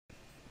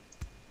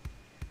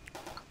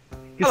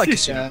I like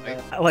Casino Night.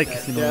 I like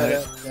Casino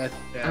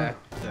Night.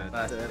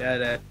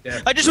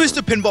 I just wish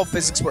the pinball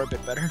physics were a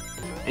bit better.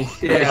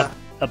 Yeah.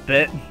 A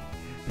bit.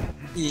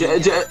 Yeah.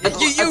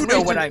 You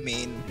know what I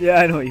mean.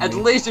 Yeah, I know what you At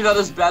mean. least they're not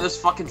as bad as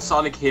fucking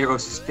Sonic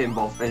Heroes'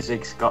 pinball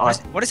physics, God.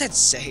 What is that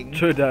saying?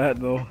 True that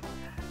though.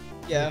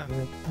 Yeah.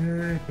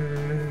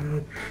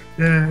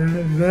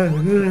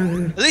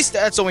 At least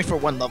that's only for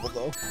one level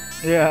though.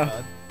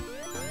 Yeah.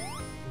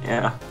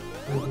 Yeah.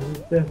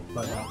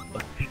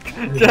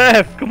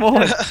 Jeff, come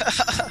on.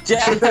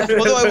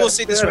 Although I will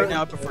say this right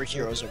now, I prefer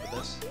Heroes over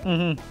this.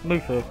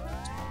 Move up.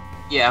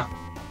 Yeah.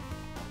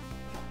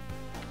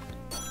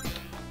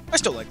 I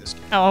still like this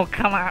game. Oh,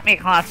 come at me,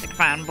 classic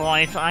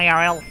fanboys.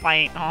 IRL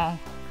fight. Oh.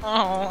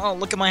 Oh,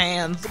 look at my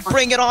hands.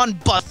 Bring it on,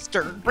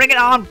 Buster. Bring it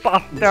on,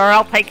 Buster.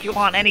 I'll take you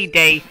on any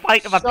day.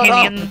 Fight of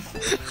opinions.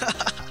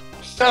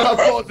 Shut up,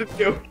 both of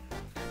you.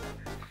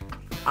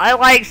 I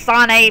like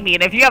Son Amy,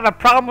 and if you have a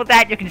problem with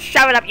that, you can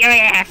shove it up your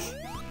ass.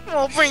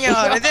 Well, bring it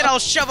on, and then I'll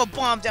shove a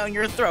bomb down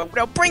your throat.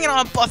 Now bring it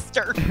on,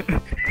 Buster.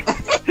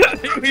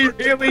 Are we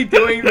really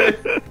doing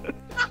this?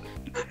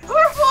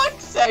 For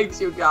fuck's sakes,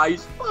 you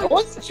guys. I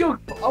want to.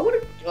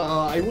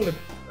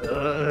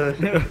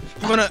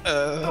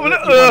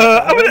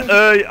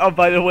 Oh,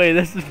 by the way,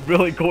 this is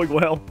really going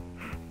well.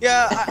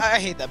 Yeah, I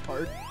hate that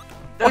part.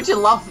 Don't you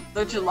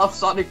love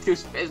Sonic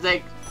 2's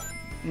physics?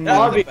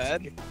 Not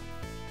bad.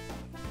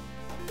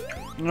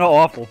 Not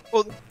awful.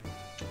 Well,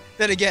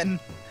 then again,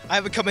 I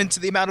haven't come into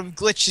the amount of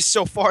glitches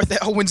so far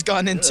that Owen's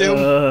gone into.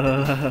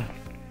 I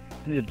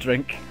need a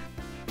drink.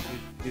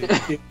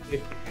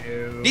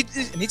 Need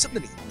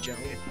something to eat in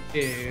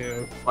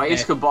general. Why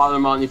is Kabbalah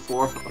only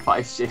 4,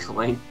 5, 6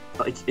 length?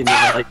 Like in the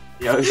like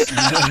videos.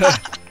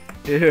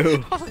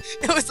 Ew.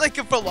 It was like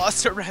a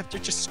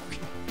Velociraptor just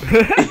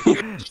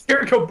screaming.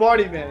 Jericho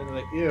Body Man.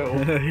 Like, ew.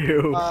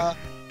 Ew. I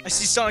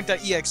see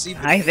Sonic.exe.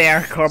 Hi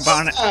there,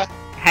 Corbana.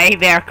 Hey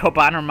there,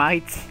 Corbana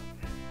mates.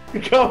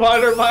 Come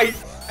on, Mike.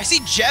 I see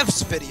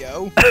Jeff's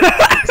video.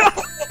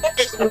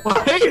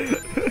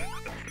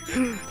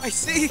 I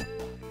see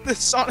the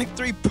Sonic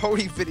 3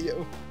 Pony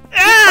video.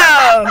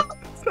 Ah!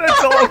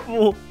 That's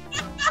awful.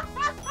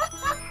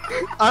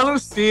 I don't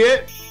see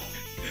it.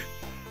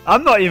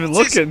 I'm not even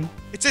looking.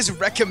 It says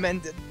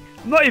recommended.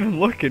 I'm not even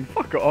looking.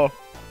 Fuck it off.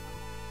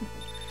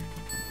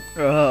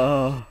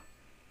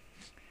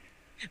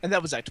 And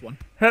that was Act 1.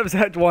 That was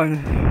Act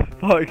 1.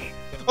 Fuck.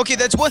 Okay,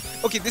 that's one.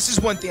 Okay, this is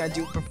one thing I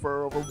do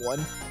prefer over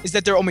 1, is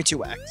that there are only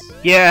 2 acts.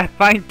 Yeah,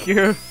 thank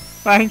you.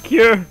 Thank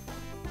you.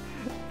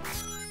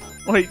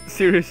 Like,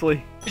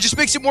 seriously. It just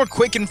makes it more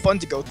quick and fun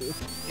to go through.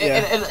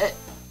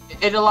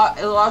 It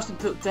allows them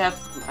to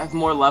have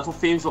more level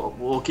themes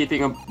while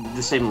keeping them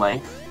the same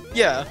length.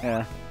 Yeah.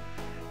 Yeah.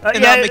 And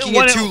not making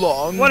it too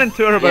long. 1 and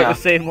 2 are about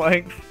the same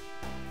length.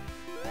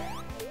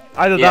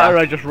 Either that or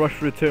I just rush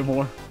through 2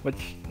 more,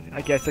 which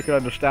I guess I could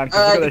understand.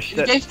 Cause look at this The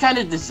shit. game's kind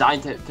of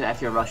designed to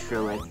have you rush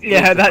through it.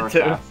 Yeah, that first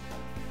too. half.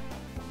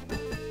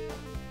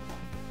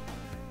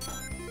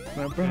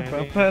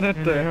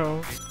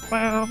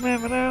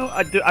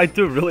 I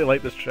do really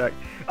like this track.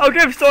 I'll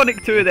give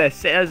Sonic 2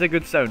 this. It has a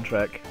good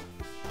soundtrack.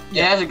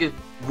 Yeah, it's a good,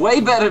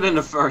 way better than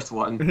the first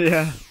one.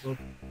 Yeah.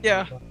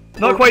 Yeah.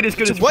 Not quite as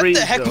good as What Freeze,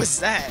 the heck though. was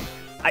that?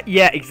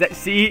 Yeah, exactly.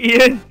 See,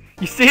 Ian?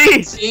 You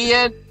see? See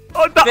it?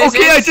 Oh, okay, I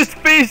Physics. just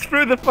phased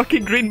through the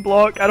fucking green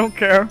block. I don't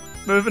care.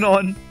 Moving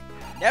on.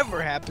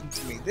 Never happened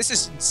to me. This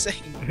is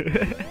insane.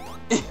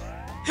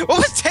 What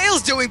was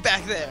Tails doing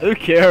back there? Who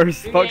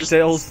cares? Fuck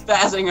Tails.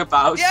 Spazzing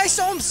about. Yeah, I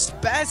saw him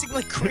spazzing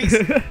like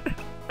crazy.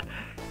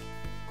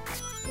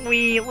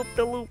 Wee, loop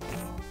the loop.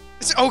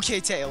 It's okay,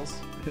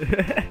 Tails.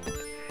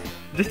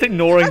 Just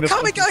ignoring I'm the.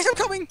 coming, guys. I'm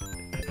coming.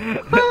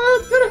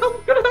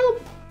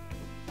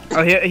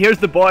 Oh, here's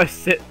the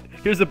boss.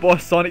 Here's the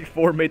boss. Sonic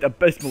 4 made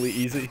abysmally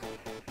easy.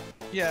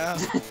 Yeah.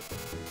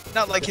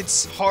 Not like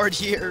it's hard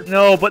here.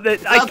 No, but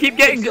I keep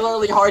getting.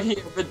 particularly hard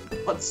here,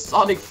 but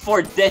Sonic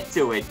 4 did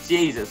to it.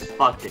 Jesus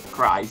fucking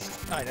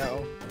Christ. I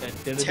know.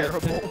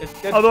 Terrible.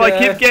 Although I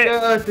keep getting.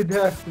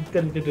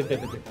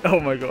 Oh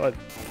my god.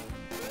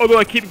 Although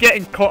I keep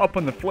getting caught up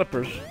on the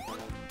flippers.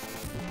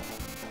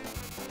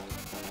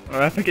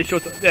 Alright, I think it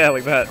shows. Yeah,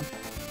 like that.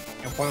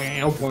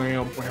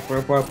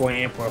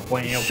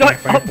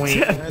 Shut up,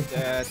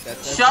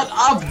 Jeff! Shut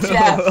up,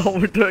 Jeff! All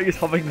we're doing is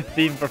humming the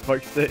theme for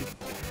fuck's sake.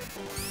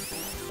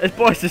 This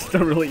boss is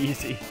still really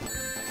easy.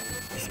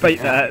 Despite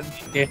that.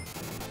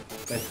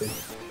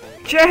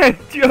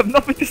 Jeff, do you have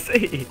nothing to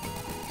say?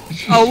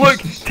 Oh look,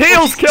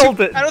 Tails killed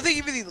it! I don't think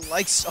he really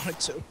likes Sonic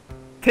 2.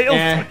 Tails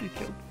fucking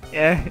killed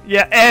it.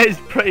 Yeah, it is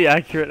pretty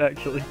accurate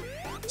actually.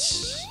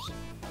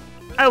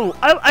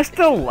 I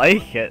still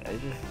like it.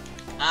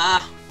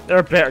 There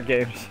are better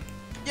games.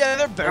 Yeah,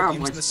 they're better They're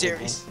games in the much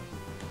series.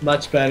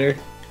 Much better.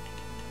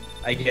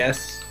 I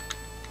guess.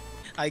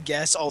 I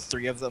guess all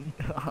 3 of them.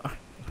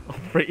 All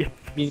three.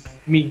 Me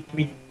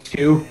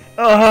too.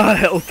 Ah,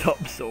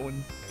 Hilltop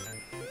Zone.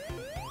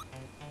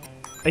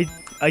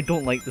 I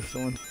don't like the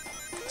zone.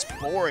 It's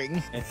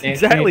boring.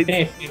 Exactly.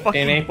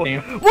 Fucking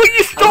Will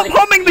you stop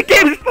humming? The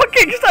game is fucking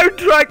fucking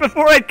soundtrack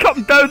before I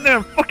come down there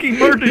and fucking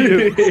murder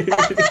you.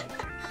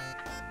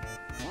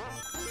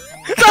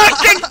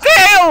 Fucking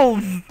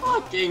Tails!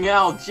 Fucking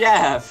hell,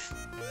 Jeff!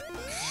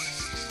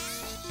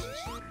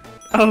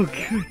 Oh,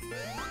 good.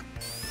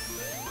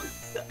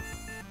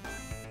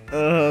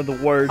 The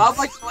words. How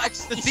much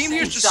flex The theme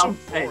here is just so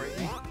boring.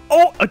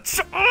 Oh,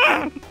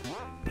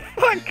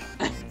 fuck!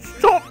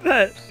 Stop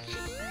that!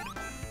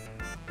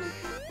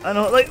 I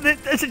know, like,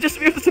 is it just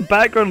because the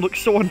background looks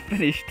so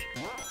unfinished?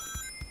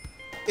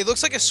 It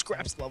looks like a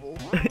scraps level.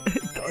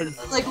 It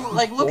does.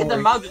 Like look at the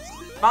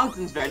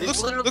mountains there. It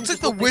looks like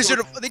the Wizard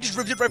of. They just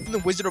ripped it right from the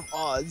Wizard of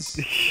Oz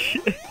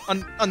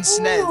on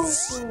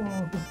SNES.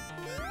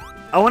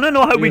 I want to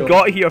know how we Ew.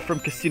 got here from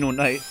Casino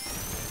Night.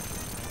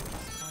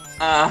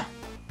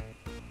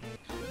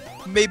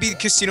 Maybe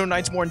Casino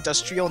Night's more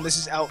industrial, and this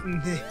is out in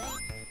the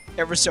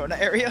Arizona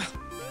area.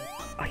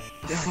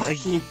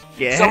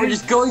 Yeah. So we're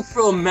just going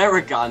through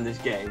America on this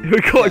game.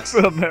 We're going Yes. for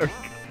America.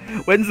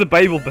 When's the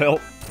Bible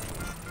Belt?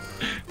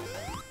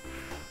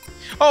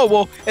 Oh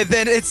well, and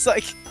then it's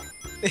like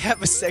they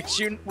have a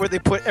section where they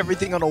put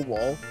everything on a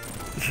wall,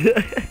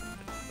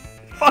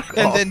 Fuck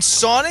and off. then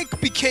Sonic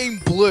became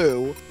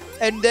blue,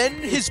 and then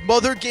his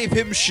mother gave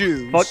him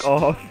shoes, Fuck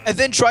off. and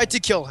then tried to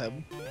kill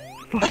him.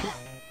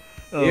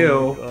 Oh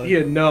Ew. my God.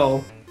 You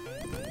know.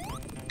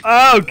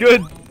 Oh,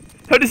 good.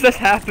 How does this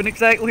happen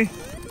exactly?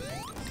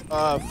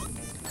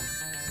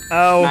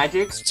 Oh,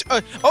 Magic?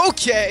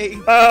 okay.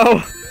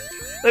 Oh.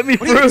 Let me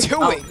What are you through.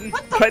 doing?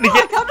 What the Trying to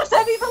fuck? get- How does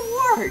that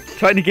even work?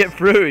 Trying to get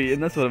through,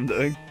 and that's what I'm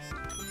doing.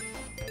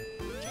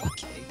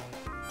 Okay.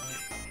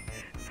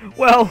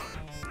 Well,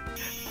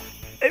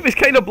 it was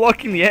kind of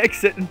blocking the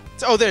exit.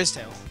 Oh, there's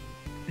Tails.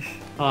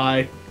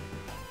 Hi.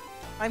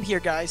 I'm here,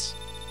 guys.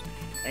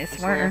 I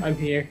swear. I'm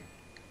here.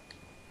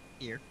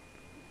 Here.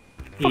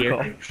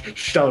 Here.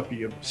 Shut up,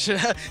 you.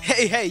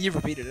 hey, you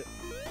repeated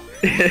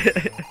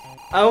it.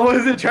 I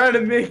wasn't trying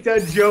to make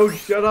that joke.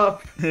 Shut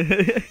up.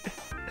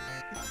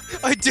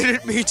 I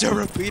didn't mean to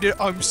repeat it.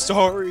 I'm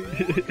sorry.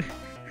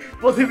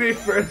 Well, to be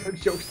fair,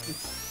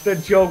 the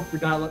joke, we're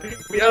not like,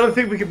 I don't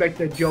think we can make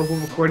that joke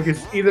when recording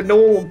because either no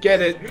one will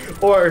get it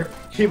or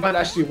he might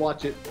actually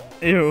watch it.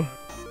 Ew.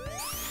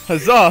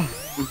 Huzzah!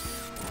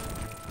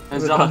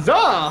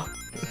 Huzzah!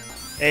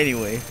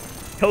 Anyway,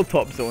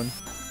 Hilltop Zone.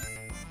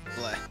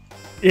 Bleh.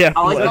 Yeah.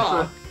 I like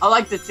well, the I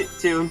like the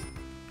tune.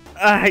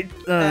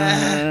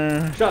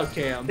 Shut up,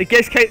 Cam. it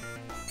gets kind.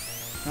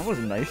 That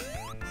wasn't nice.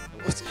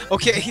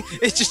 Okay,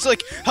 it's just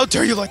like, how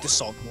dare you like this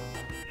song?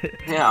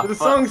 Yeah. The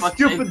song's but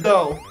stupid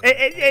though.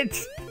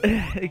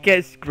 It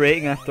gets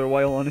grating after a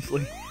while,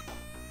 honestly.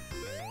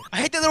 I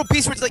hate that little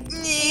piece where it's like.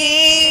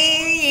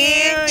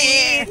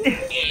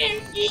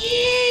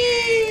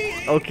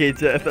 Okay,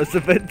 Jeff, that's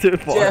a bit too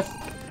far.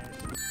 Jeff.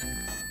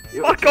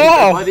 You Fuck okay,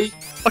 off! buddy?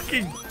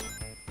 Fucking.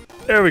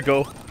 There we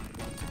go.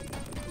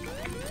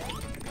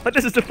 But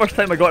this is the first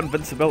time I got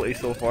invincibility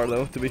so far,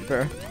 though. To be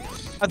fair.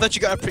 I thought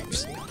you got it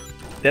previously.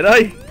 Did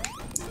I?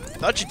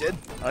 Thought you did.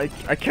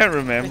 I can't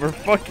remember.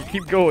 Fuck it,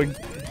 keep going.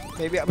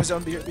 Maybe I was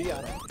on BRB,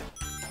 I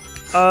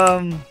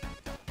don't know.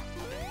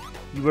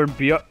 You were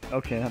beyond.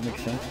 Okay, that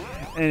makes sense.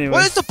 Anyway.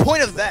 What is the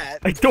point of that?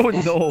 I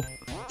don't know.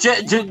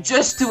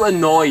 Just to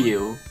annoy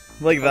you.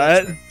 Like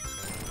that.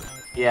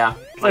 Yeah.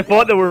 'Cause I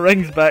thought there were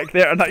rings back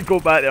there, and I go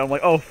back there. I'm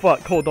like, oh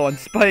fuck, hold on,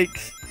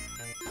 spikes.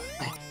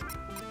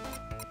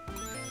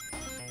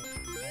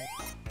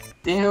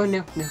 No.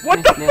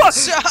 What the fuck?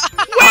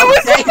 Where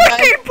was the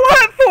fucking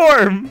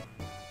platform?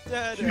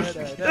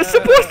 There's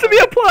supposed to be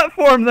a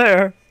platform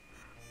there.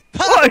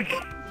 Fuck.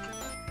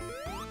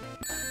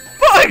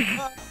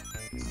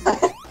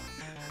 Fuck.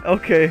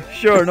 Okay,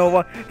 sure, no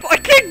one.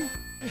 Fucking.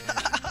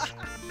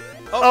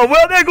 Oh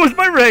well, there goes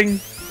my ring.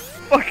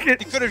 Fuck You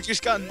it. could have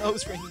just gotten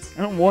those rings.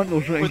 I don't want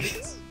those Or rings.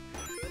 these.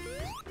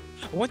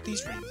 I want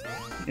these rings.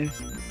 Yeah.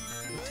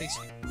 It tastes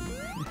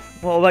good.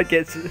 Well, that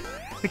gets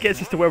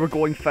us to where we're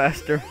going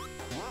faster.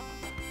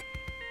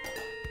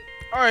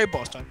 Alright,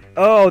 boss time.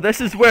 Oh,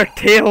 this is where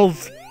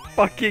Tails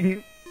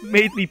fucking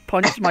made me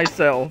punch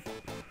myself.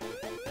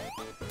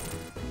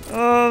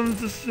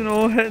 Just, you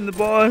know, hitting the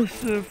boss,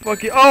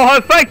 fucking...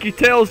 Oh, thank you,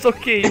 Tails,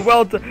 okay,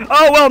 well done.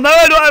 Oh, well, now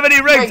I don't have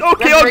any rings.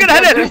 Okay, I'm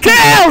gonna hit it.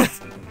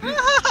 Tails!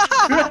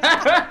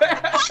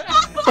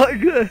 Oh,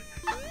 good.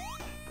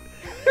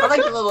 I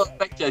like the little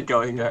effect you're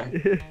going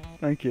there.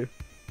 Thank you.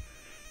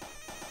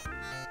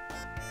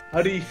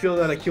 How do you feel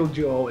that I killed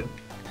you, Owen?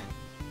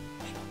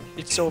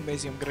 It's so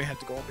amazing, I'm gonna have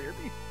to go on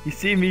BRB. You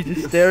see me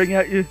just staring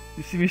at you?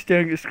 You see me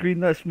staring at the screen?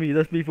 That's me.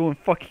 That's me going,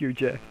 fuck you,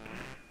 Jeff.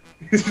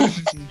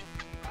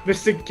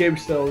 Mr.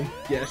 Gamestone,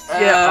 yes.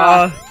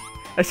 Yeah,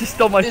 this is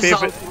still my This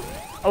favorite. song-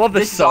 I love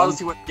this This is song.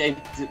 honestly what game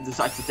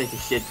decides to take a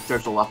shit in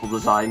terms of level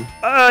design.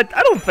 I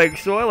don't think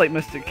so. I like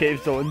Mystic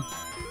Cave Zone.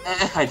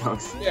 I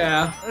don't.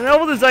 Yeah. The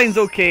level design's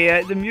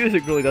okay. The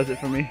music really does it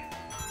for me.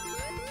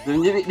 The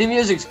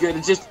music's good.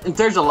 It's just in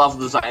terms of level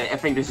design, I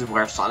think this is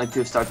where Sonic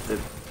 2 starts to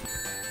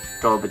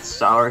go a bit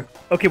sour.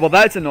 Okay, well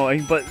that's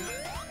annoying, but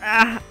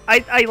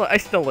I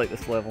still like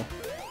this level.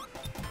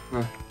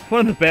 Hmm. It's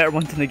one of the better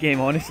ones in the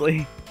game,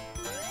 honestly.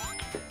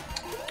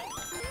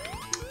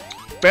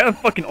 better than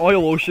fucking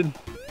Oil Ocean.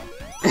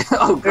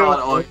 Oh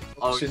god,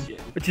 oh shit.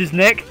 Which is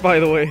next, by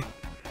the way.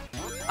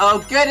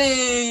 Oh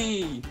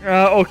goody!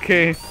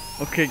 Okay.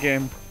 Okay,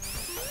 game.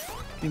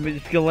 You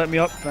just gonna let me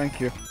up? Thank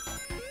you.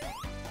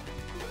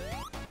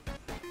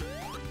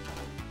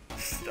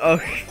 Oh,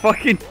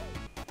 fucking.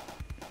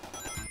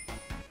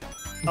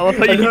 I love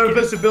how you can,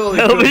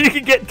 invisibility. I love how you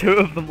can get 2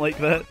 of them like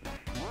that.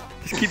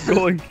 Just keep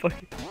going,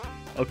 fucking.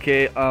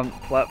 Okay,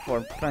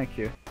 platform. Thank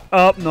you.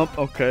 Nope.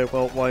 Okay,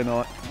 well, why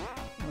not?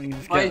 We can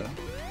just get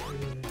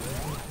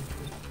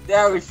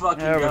There we fucking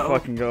there go. we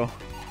fucking go.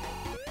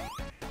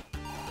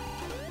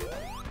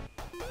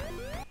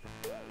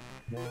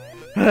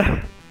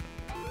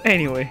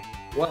 Anyway,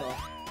 Well,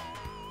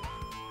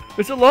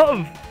 there's a lot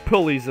of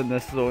pulleys in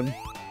this zone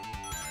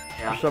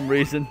Yeah. for some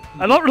reason.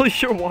 I'm not really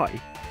sure why.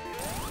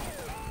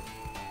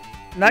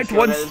 And Act You sure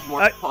One, that is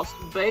more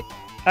possible, babe?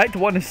 Act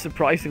 1 is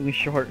surprisingly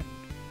short.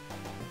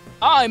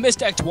 Ah, I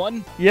missed Act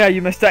 1. Yeah,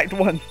 you missed Act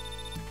 1.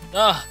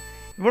 Ah,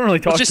 We weren't really I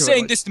talking was just about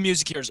saying it. this. The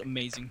music here is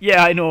amazing.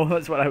 Yeah, I know.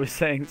 That's what I was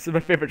saying. It's my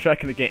favorite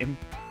track in the game.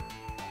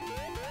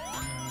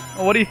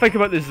 Well, what do you think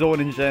about the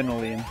zone in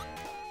general, Ian?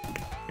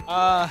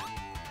 I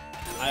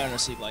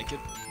honestly like it.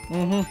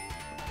 Mm-hmm.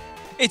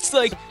 It's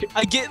like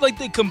I get like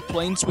the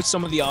complaints with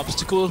some of the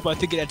obstacles, but I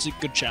think it's a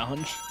good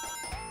challenge.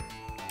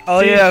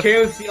 Oh see, yeah.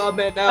 Cam's the odd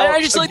man out.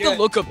 I just like the again.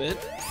 look of it.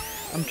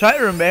 I'm trying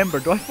to remember.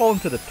 Do I fall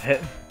into the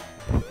pit?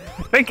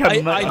 I think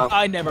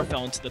I never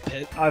fell into the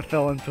pit. I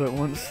fell into it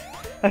once.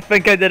 I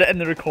think I did it in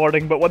the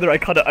recording, but whether I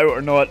cut it out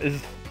or not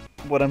is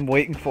what I'm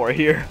waiting for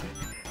here.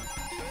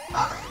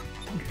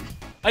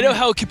 I know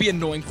how it could be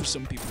annoying for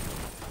some people.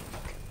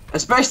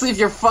 Especially if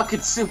you're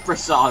fucking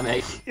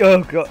supersonic.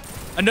 Oh god.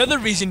 Another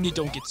reason you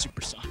don't get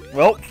supersonic.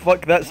 Well,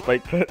 fuck that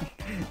spike pit.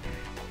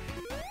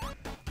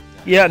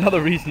 Yeah,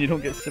 another reason you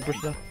don't get super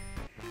stuff.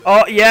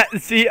 Oh yeah,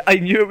 see, I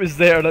knew it was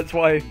there. That's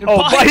why. Oh,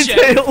 Bye, my Jeff.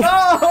 tail!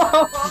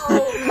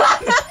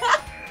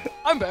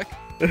 I'm back.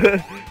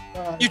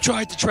 You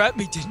tried to trap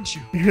me, didn't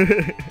you?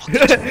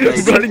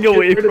 Running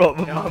away from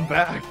him. Now I'm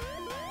back.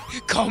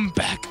 Come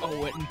back,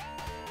 Owen.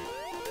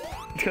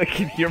 I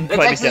can hear him That's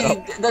trying to get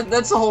up. actually,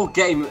 that's the whole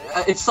game.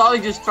 If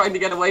Sonic just trying to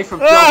get away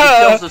from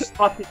Ah! Tails, Tails is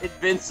fucking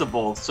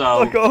invincible,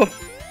 so... Fuck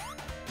off.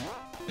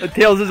 The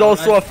Tails is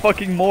also a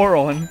fucking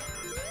moron.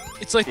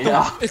 It's like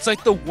Yeah. it's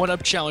like the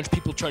one-up challenge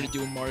people try to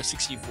do in Mario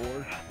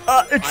 64.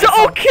 It's an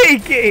okay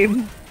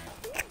game!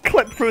 Just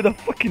clip through the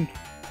fucking...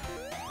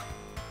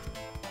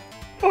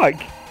 Fuck.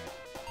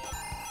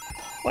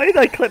 Why did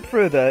I clip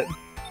through that?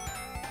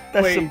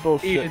 That's Wait, some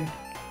bullshit. Ian,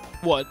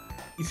 What?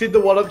 you see the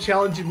one-up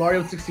challenge in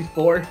Mario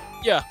 64?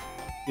 Yeah.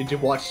 Did you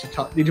watch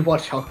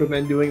Chocolate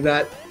Man doing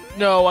that?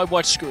 No, I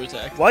watched Screw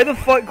Attack. Why the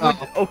fuck would...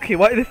 Okay,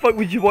 why the fuck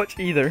would you watch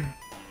either?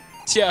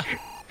 Yeah,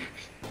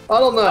 I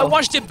don't know. I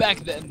watched it back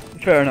then.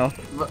 Fair enough.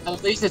 But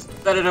at least it's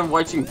better than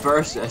watching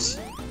Versus.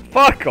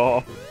 Fuck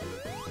off.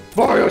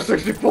 Mario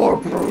 64.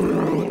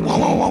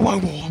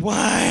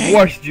 Why?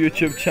 Worst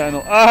YouTube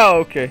channel. Ah,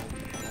 okay.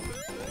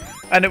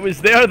 And it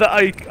was there that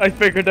I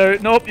figured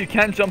out, nope, you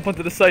can't jump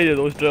onto the side of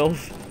those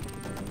drills.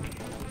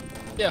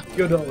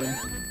 Good Owen.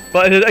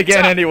 But I did it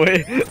again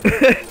anyway.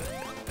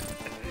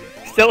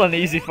 Still an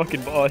easy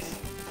fucking boss.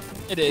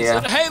 It is.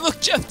 Yeah. Hey, look,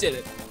 Jeff did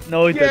it.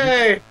 No, he didn't.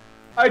 Yay!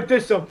 I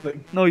did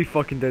something. No, you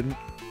fucking didn't.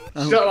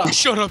 Shut up.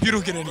 Shut up, you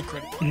don't get any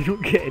credit. You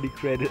don't get any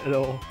credit at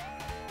all.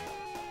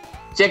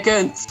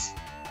 Chickens!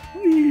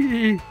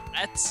 Whee!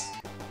 That's...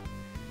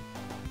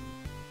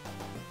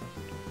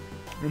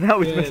 And that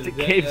was Yeah, Mystic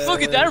that- Caves.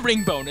 Look at that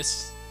ring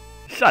bonus.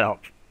 Shut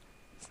up.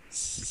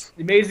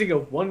 Amazing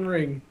of one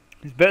ring.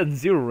 It's better than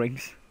 0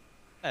 rings.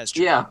 That's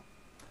true. Yeah.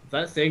 Is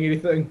that saying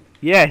anything?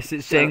 Yes,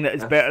 it's saying Yeah. that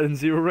it's better than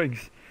 0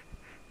 rings.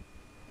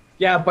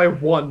 Yeah, by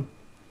 1.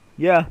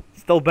 Yeah,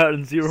 still better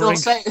than 0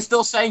 rings.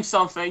 Still saying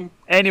something.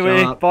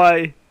 Anyway, Shut up.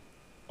 bye.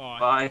 Bye.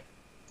 Bye.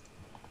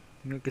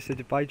 You know, say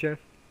goodbye, Jeff?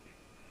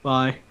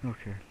 Bye.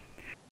 Okay.